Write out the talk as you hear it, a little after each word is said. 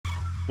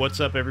What's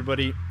up,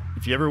 everybody?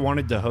 If you ever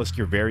wanted to host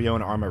your very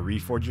own Arma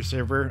Reforger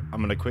server, I'm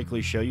going to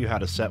quickly show you how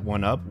to set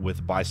one up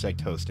with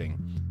Bisect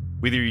Hosting.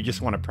 Whether you just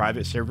want a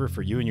private server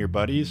for you and your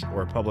buddies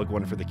or a public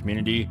one for the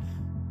community,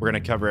 we're going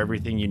to cover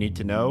everything you need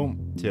to know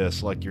to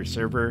select your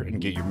server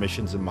and get your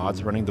missions and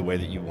mods running the way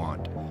that you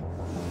want.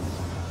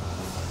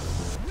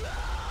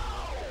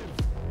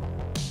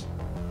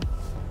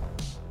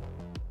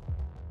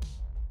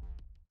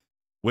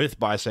 With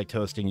Bisect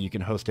Hosting, you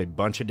can host a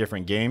bunch of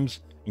different games,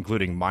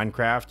 including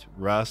Minecraft,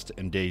 Rust,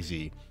 and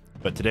DayZ.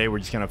 But today we're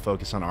just going to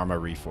focus on Arma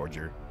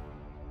Reforger.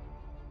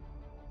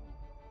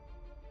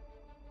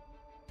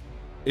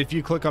 If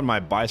you click on my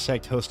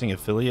Bisect Hosting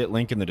affiliate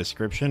link in the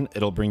description,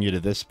 it'll bring you to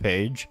this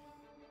page.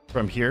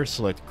 From here,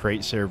 select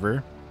Create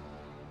Server.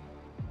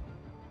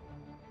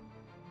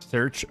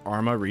 Search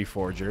Arma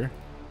Reforger.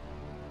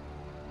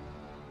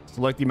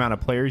 Select the amount of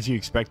players you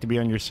expect to be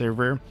on your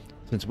server.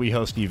 Since we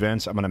host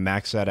events, I'm going to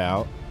max that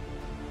out.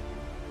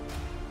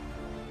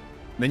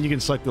 Then you can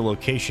select the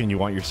location you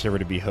want your server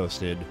to be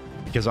hosted.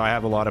 Because I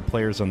have a lot of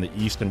players on the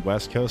east and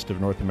west coast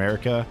of North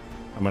America,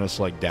 I'm going to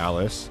select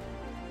Dallas.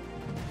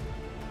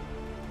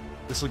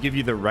 This will give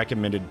you the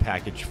recommended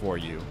package for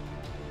you.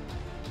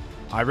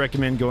 I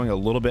recommend going a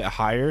little bit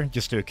higher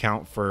just to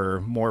account for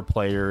more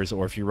players,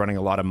 or if you're running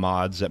a lot of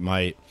mods that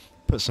might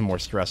put some more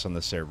stress on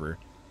the server.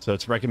 So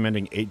it's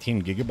recommending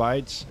 18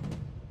 gigabytes.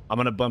 I'm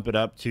going to bump it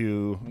up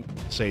to,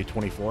 say,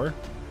 24.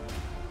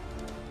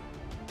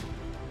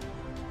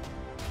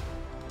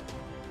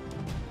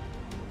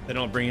 Then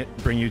it'll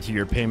bring you to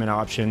your payment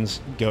options.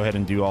 Go ahead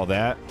and do all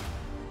that.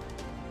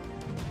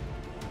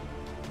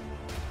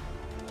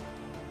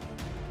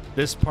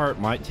 This part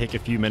might take a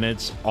few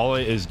minutes. All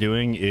it is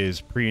doing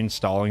is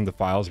pre-installing the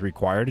files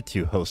required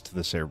to host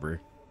the server.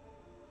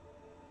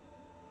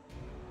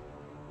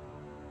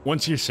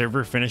 Once your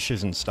server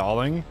finishes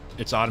installing,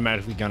 it's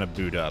automatically going to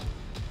boot up.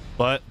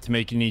 But to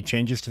make any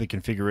changes to the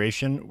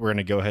configuration, we're going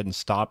to go ahead and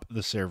stop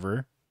the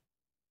server.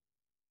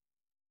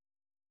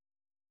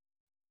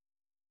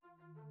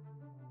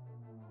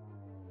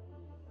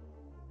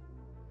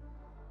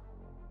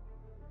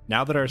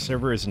 Now that our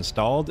server is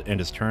installed and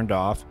is turned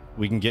off,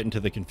 we can get into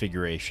the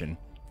configuration.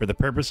 For the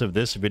purpose of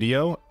this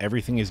video,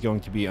 everything is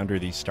going to be under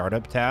the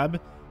Startup tab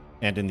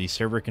and in the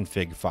Server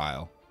Config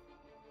file.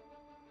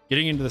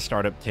 Getting into the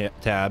Startup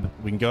tab,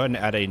 we can go ahead and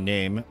add a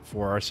name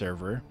for our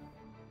server.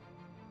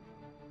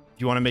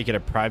 If you want to make it a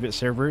private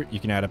server, you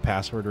can add a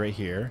password right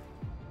here.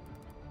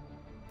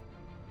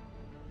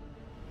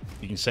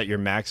 You can set your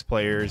max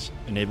players,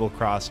 enable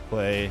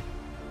crossplay.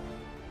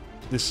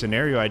 This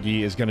scenario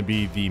ID is going to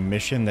be the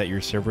mission that your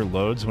server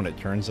loads when it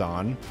turns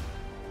on.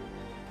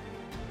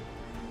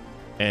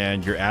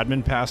 And your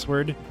admin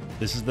password,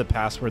 this is the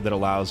password that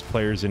allows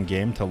players in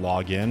game to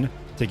log in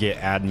to get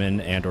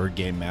admin and or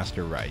game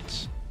master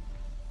rights.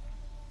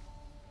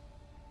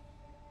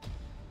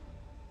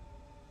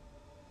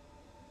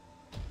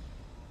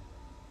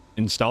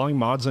 Installing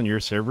mods on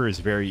your server is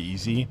very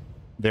easy.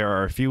 There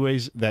are a few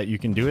ways that you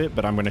can do it,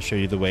 but I'm going to show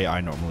you the way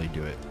I normally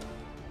do it.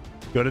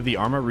 Go to the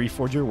Arma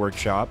Reforger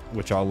workshop,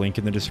 which I'll link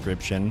in the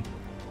description.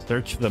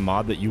 Search the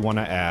mod that you want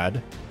to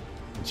add.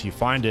 Once you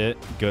find it,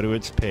 go to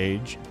its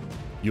page.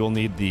 You'll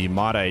need the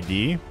mod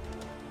ID.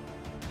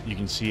 You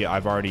can see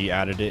I've already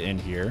added it in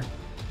here.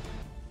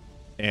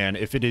 And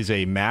if it is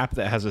a map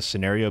that has a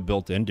scenario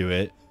built into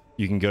it,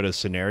 you can go to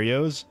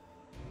scenarios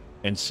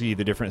and see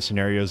the different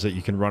scenarios that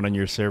you can run on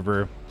your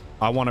server.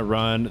 I want to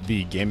run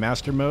the Game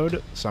Master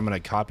mode, so I'm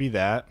going to copy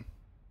that.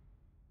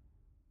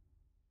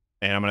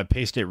 And I'm going to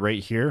paste it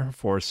right here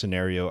for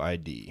scenario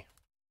ID.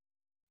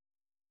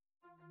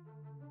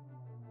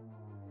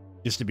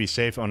 Just to be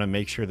safe, I want to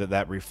make sure that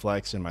that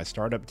reflects in my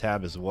Startup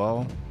tab as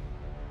well.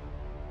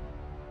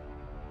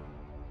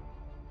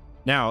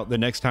 Now, the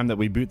next time that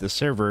we boot the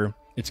server,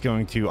 it's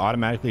going to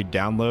automatically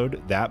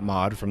download that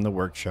mod from the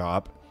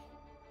workshop,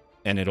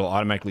 and it'll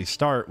automatically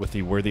start with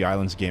the Worthy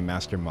Islands Game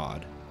Master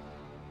mod.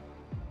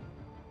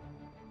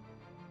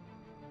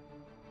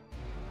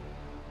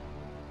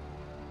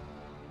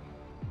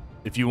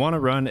 If you want to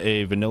run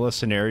a vanilla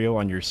scenario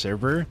on your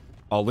server,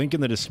 I'll link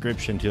in the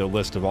description to a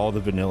list of all the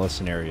vanilla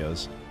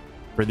scenarios.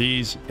 For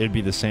these, it'd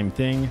be the same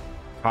thing.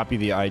 Copy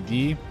the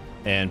ID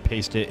and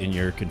paste it in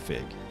your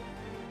config.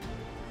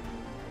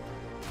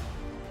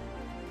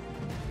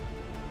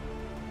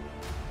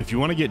 If you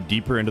want to get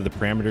deeper into the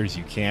parameters,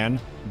 you can,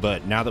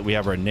 but now that we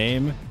have our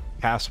name,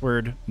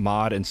 password,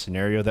 mod, and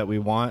scenario that we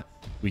want,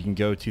 we can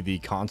go to the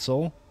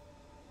console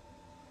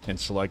and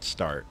select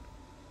Start.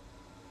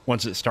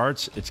 Once it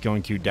starts, it's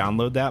going to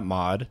download that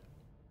mod.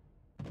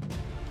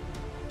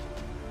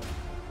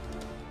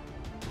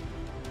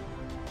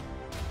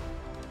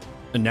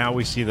 And now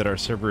we see that our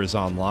server is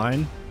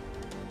online.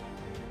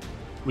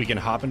 We can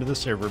hop into the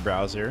server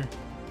browser,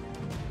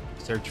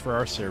 search for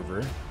our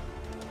server.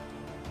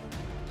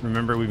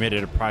 Remember, we made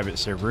it a private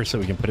server, so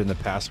we can put in the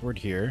password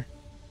here.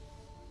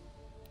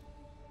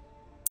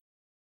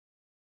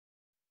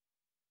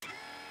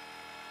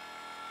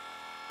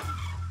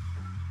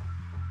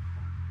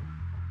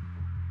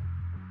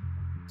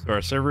 So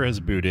our server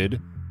has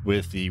booted.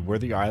 with the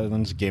Worthy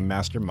Islands Game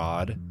Master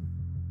mod.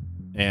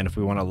 And if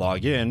we want to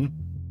log in,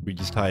 we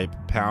just type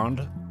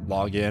pound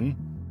login,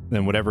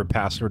 then whatever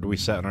password we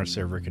set in our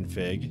server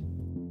config.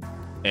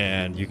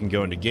 And you can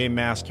go into Game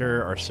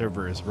Master. Our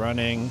server is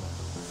running.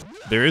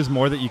 There is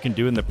more that you can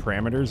do in the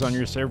parameters on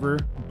your server,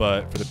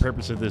 but for the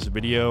purpose of this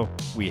video,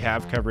 we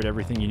have covered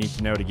everything you need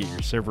to know to get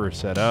your server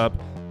set up,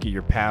 get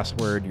your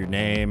password, your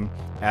name,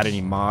 add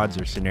any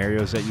mods or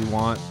scenarios that you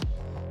want.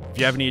 If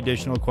you have any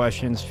additional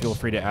questions, feel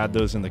free to add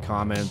those in the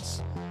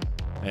comments.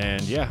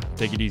 And yeah,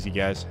 take it easy,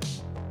 guys.